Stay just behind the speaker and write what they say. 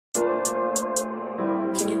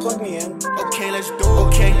plug me in. Okay, let's do it.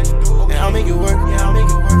 Okay, and I'll make it work. Yeah, I'll make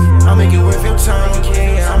it work. I'll make it worth your time.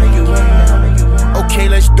 Okay, yeah, I'll make it work. Okay,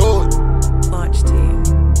 let's do it. Launch team.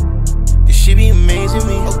 This shit be amazing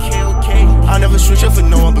me. Okay, okay. I'll never switch up for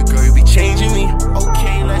no one, but girl, you be changing me.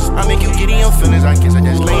 Okay, I make you get in your feelings. I guess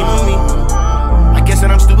that's lame on me. I guess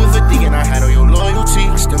that I'm stupid for thinking I had all your loyalty.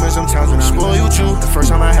 Still in sometimes when I spoil you. The first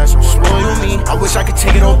time I had some spoil me. I wish I could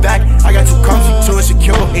take it all back. I got too comfy, too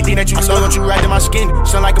insecure. Anything that you love, don't you right in my skin.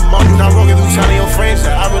 Sound like a monk, you not wrong if you telling your friends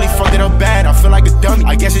that I really fucked it up bad. I feel like a dummy.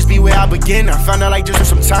 I guess it's be where I begin. I found out like just for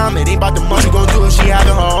some time. It ain't about the money, she gon' do it. She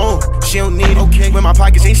having her own. She don't need it. Okay, when my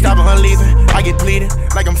pockets ain't stopping her leaving, I get bleeding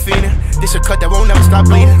like I'm feeding. This a cut that won't never stop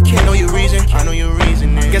bleeding. Can't know your reason. I know your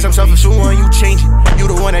reason. Guess I'm selfish, who want you changing? You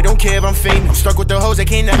the one that don't care if I'm famous. I'm stuck with the hoes that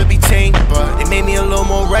can't never be tamed, but it made me a little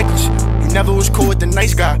more reckless. You never was cool with the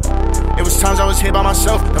nice guy. It was times I was here by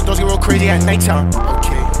myself. Them thoughts get real crazy at nighttime.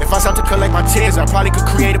 Okay, if I stopped to collect my tears, I probably could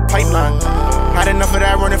create a pipeline. Had enough of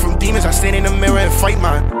that running from demons. I stand in the mirror and fight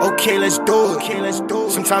mine. Okay, let's do it. Okay, let's do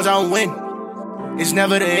it. Sometimes I don't win. It's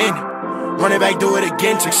never the end. Run it back, do it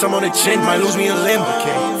again. Took some on the chin, might lose me a limb.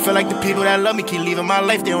 Okay, feel like the people that love me keep leaving my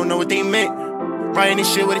life. They don't know what they meant. Writing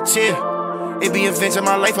this shit with a tear. It be events in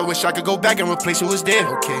my life, I wish I could go back and replace who was there.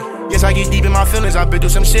 Okay, yes, I get deep in my feelings. I've been through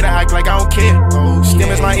some shit, I act like I don't care. Stem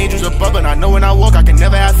as my angels above, and I know when I walk, I can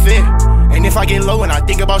never have fear. And if I get low and I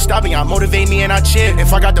think about stopping, I motivate me and I cheer.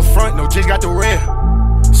 If I got the front, no, just got the rear.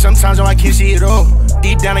 Sometimes when I can't see it all,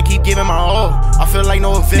 deep down I keep giving my all. I feel like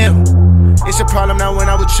no avail. It's a problem now when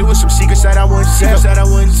I with you, with some secrets that I wouldn't tell.